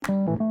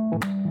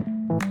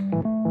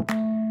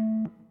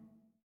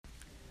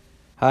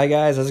Hi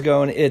guys, how's it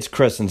going? It's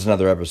Chris, and it's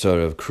another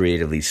episode of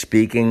Creatively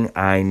Speaking.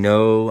 I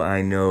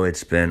know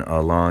it's been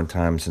a long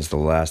time since the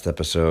last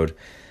episode,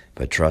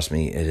 but trust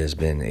me, it has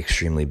been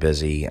extremely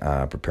busy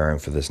preparing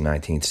for this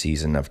 19th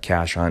season of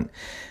Cash Hunt.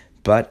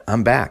 But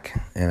I'm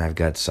back, and I've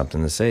got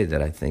something to say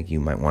that I think you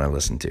might want to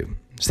listen to.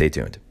 Stay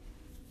tuned.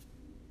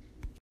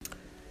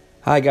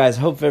 Hi guys,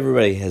 hope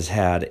everybody has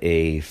had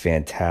a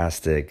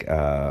fantastic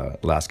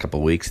last couple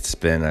of weeks. It's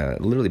been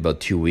literally about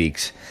 2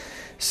 weeks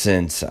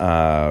since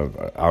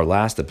our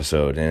last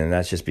episode, and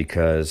that's just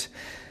because,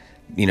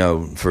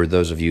 for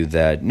those of you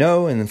that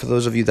know, and for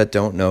those of you that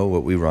don't know,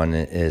 what we run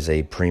is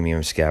a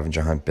premium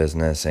scavenger hunt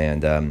business,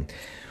 and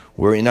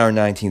we're in our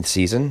 19th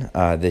season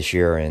this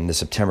year, and this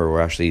September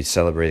we're actually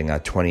celebrating our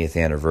 20th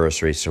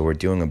anniversary, so we're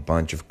doing a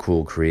bunch of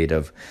cool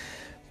creative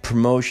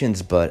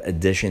promotions, but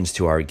additions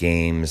to our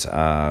games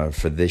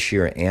for this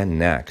year and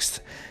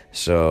next.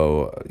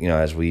 So,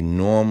 as we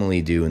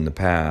normally do in the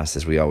past,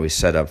 is we always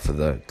set up for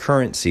the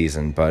current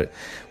season, but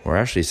we're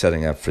actually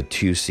setting up for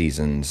 2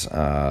 seasons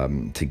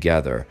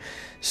together.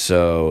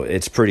 So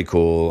it's pretty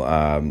cool.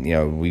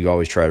 We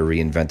always try to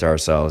reinvent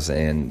ourselves,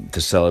 and to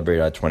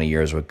celebrate our 20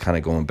 years, we're kind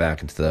of going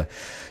back into the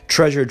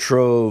treasure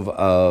trove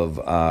of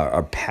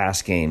our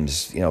past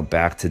games,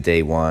 back to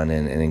day one,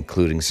 and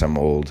including some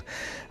old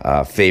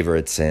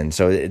favorites. And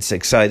so it's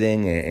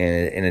exciting,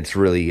 and it's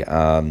really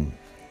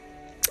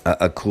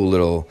a cool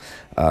little,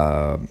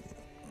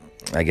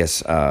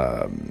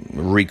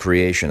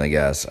 recreation,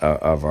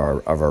 of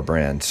our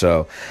brand.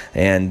 So,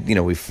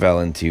 and we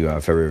fell into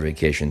February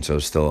vacation, so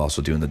still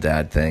also doing the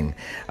dad thing,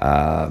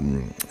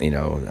 doing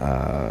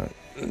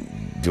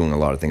a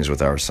lot of things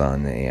with our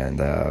son,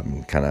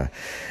 and kind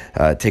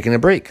of taking a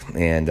break,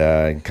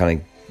 and kind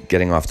of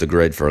getting off the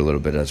grid for a little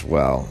bit as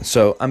well.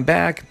 So I'm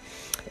back,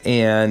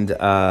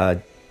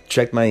 and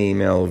checked my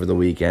email over the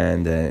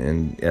weekend,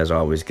 and as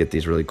always, get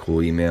these really cool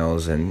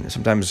emails, and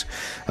sometimes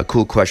a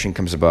cool question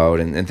comes about,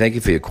 and thank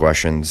you for your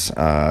questions.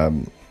 They're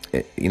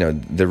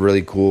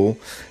really cool.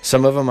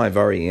 Some of them I've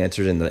already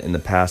answered in the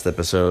past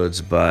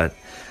episodes, but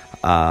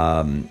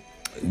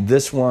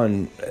this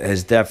one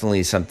is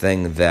definitely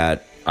something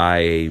that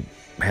I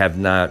have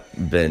not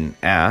been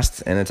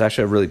asked, and it's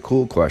actually a really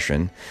cool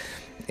question.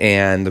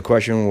 And the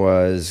question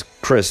was,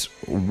 Chris,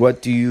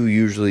 what do you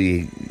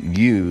usually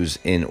use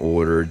in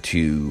order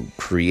to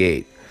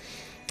create?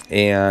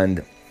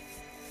 And,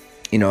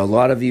 a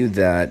lot of you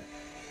that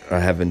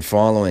have been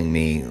following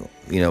me,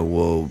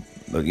 will,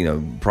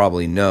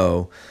 probably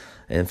know.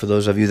 And for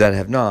those of you that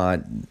have not,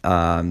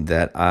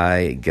 that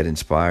I get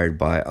inspired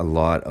by a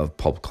lot of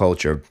pulp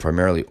culture,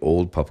 primarily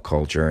old pulp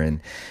culture,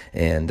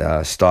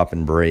 and stop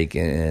and break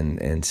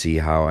and see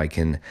how I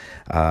can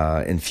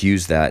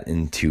infuse that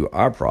into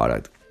our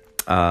product.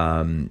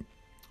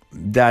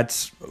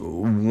 That's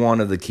one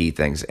of the key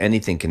things.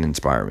 Anything can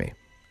inspire me.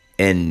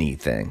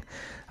 Anything.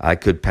 I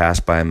could pass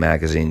by a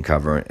magazine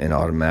cover, and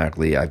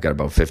automatically I've got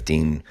about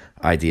 15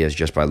 ideas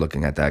just by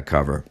looking at that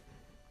cover.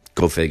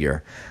 Go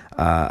figure.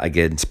 I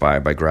get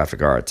inspired by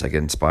graphic arts. I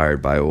get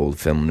inspired by old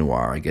film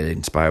noir. I get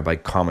inspired by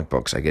comic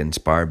books. I get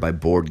inspired by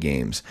board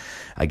games.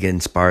 I get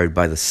inspired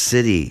by the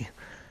city.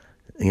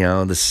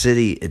 The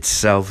city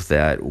itself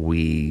that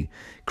we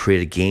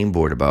create a game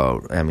board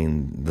about. I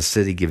mean, the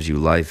city gives you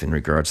life in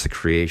regards to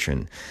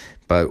creation.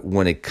 But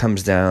when it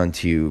comes down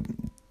to,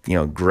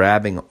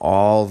 grabbing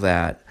all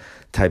that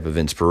type of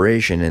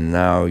inspiration, and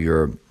now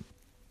you're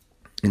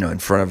in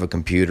front of a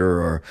computer,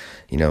 or,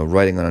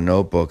 writing on a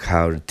notebook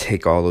how to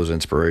take all those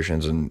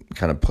inspirations and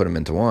kind of put them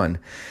into one.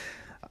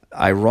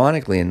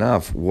 Ironically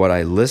enough, what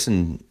I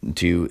listen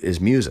to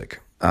is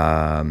music,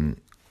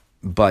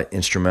 but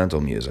instrumental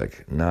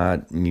music,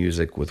 not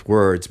music with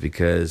words,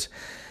 because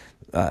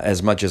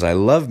as much as I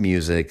love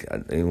music,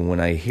 when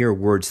I hear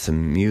words to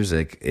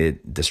music,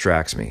 it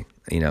distracts me.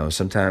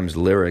 Sometimes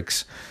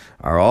lyrics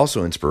are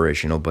also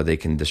inspirational, but they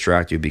can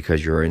distract you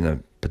because you're in a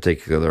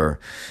particular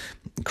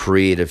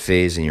creative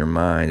phase in your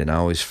mind. And I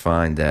always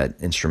find that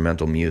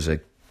instrumental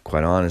music,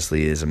 quite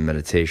honestly, is a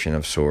meditation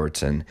of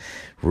sorts, and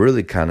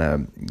really kind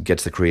of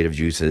gets the creative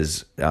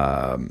juices,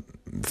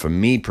 for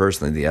me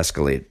personally, they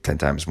escalate 10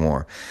 times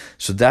more.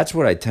 So that's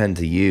what I tend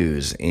to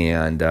use,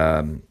 and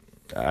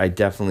I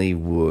definitely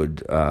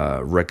would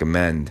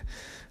recommend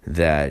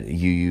that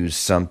you use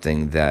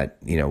something that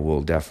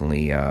will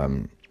definitely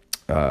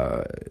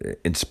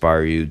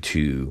inspire you,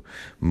 to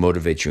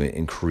motivate you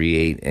and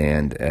create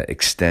and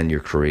extend your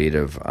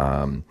creative,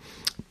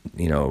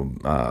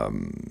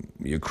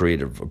 your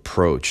creative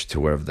approach to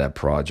whatever that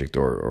project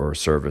or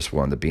service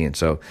will end up being.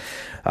 So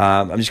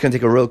I'm just going to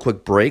take a real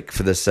quick break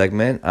for this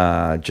segment.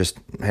 Just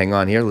hang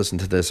on here, listen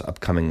to this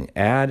upcoming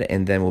ad,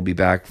 and then we'll be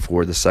back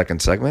for the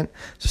second segment.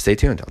 So stay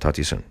tuned. I'll talk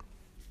to you soon.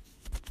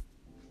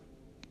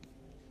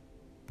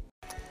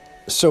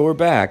 So we're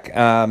back.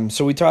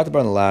 So we talked about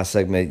in the last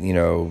segment,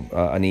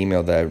 an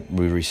email that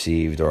we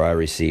received, or I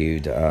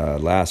received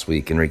last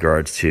week, in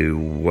regards to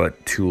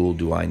what tool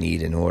do I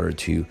need in order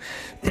to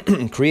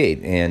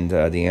create. And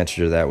the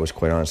answer to that was,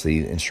 quite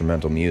honestly,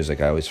 instrumental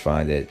music. I always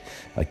find it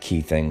a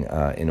key thing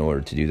in order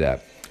to do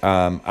that.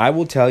 I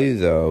will tell you,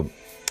 though,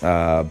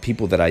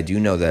 people that I do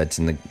know that's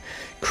in the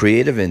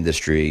creative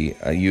industry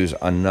use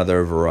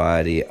another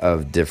variety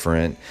of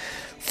different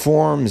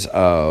forms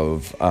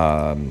of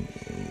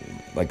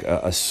like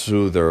a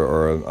soother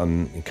or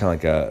kind of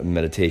like a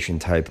meditation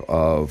type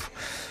of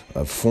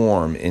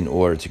form in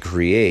order to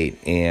create.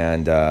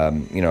 And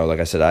like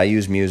I said, I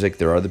use music.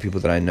 There are other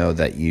people that I know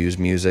that use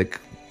music,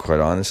 quite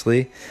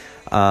honestly.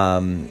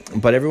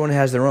 But everyone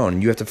has their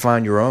own. You have to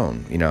find your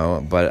own,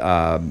 But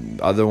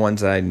other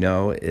ones that I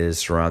know is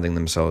surrounding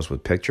themselves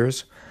with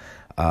pictures.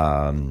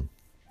 As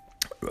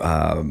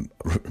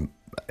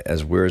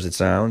weird as it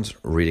sounds,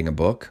 reading a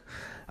book,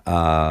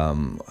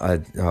 watching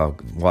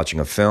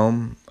a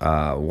film,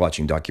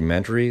 watching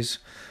documentaries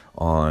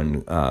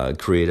on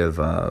creative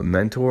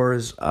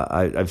mentors.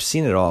 I've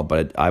seen it all,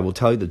 but I will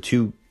tell you the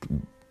two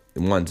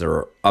ones that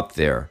are up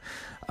there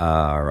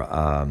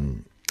are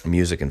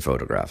music and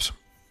photographs.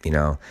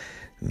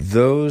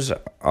 Those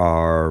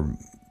are,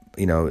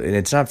 and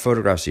it's not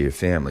photographs of your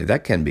family.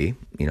 That can be,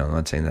 I'm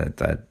not saying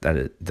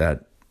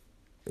that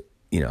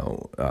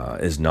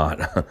is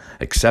not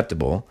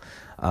acceptable,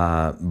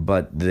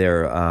 but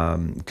there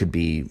could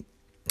be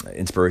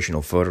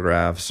inspirational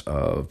photographs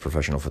of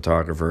professional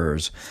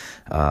photographers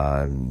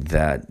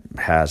that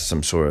has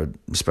some sort of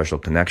special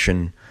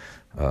connection,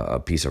 a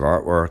piece of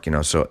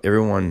artwork, so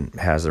everyone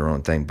has their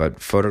own thing, but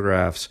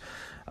photographs,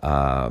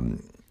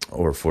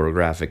 or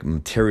photographic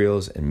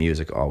materials and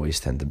music always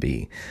tend to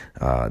be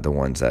the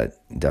ones that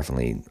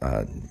definitely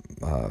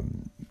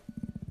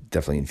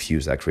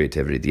infuse that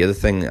creativity. The other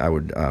thing I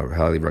would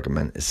highly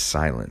recommend is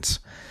silence.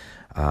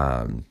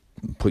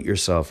 Put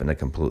yourself in a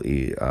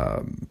completely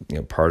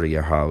part of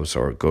your house,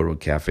 or go to a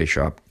cafe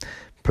shop,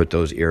 put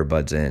those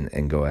earbuds in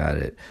and go at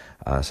it.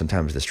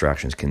 Sometimes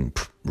distractions can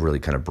really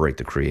kind of break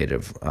the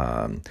creative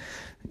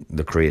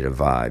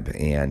vibe,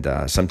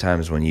 and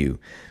sometimes when you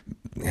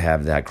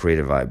have that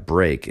creative vibe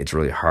break, it's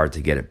really hard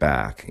to get it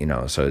back.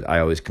 So I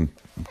always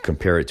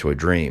compare it to a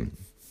dream.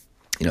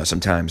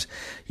 Sometimes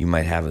you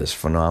might have this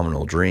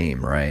phenomenal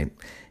dream, right?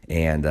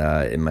 And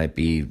it might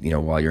be,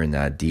 while you're in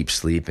that deep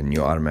sleep and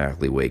you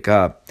automatically wake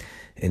up,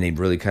 and they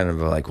really kind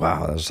of are like,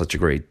 wow, that was such a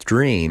great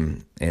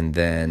dream. And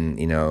then,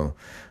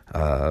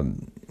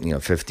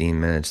 15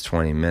 minutes,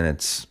 20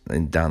 minutes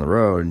down the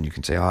road, and you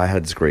can say, oh, I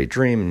had this great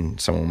dream. And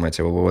someone might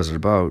say, well, what was it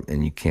about?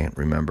 And you can't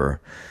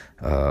remember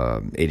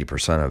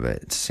 80% of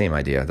it. It's the same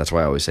idea. That's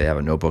why I always say have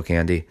a notebook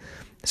handy.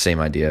 Same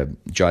idea.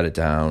 Jot it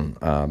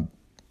down.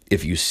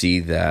 If you see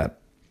that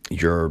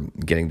you're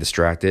getting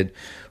distracted,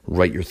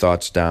 write your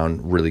thoughts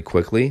down really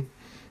quickly,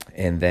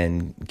 and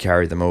then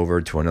carry them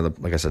over to another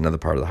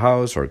part of the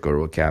house, or go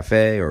to a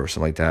cafe or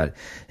something like that,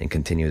 and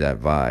continue that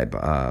vibe.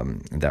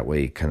 That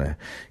way, kind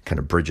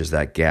of bridges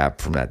that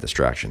gap from that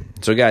distraction.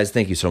 So, guys,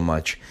 thank you so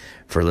much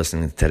for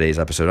listening to today's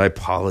episode. I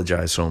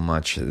apologize so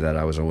much that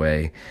I was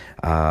away,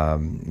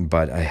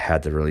 but I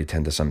had to really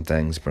tend to some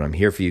things. But I'm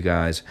here for you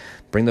guys.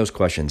 Bring those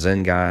questions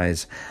in,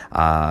 guys.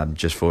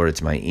 Just forward it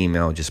to my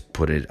email. Just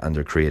put it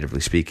under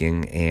Creatively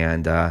Speaking,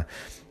 and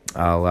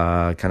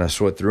I'll kind of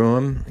sort through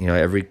them.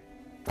 Every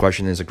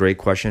question is a great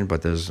question,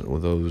 but there's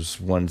those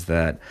ones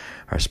that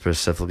are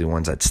specifically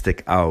ones that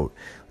stick out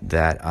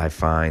that I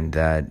find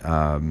that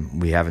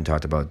we haven't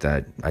talked about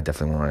that I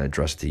definitely want to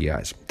address to you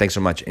guys. Thanks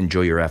so much.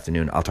 Enjoy your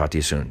afternoon. I'll talk to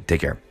you soon.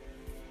 Take care.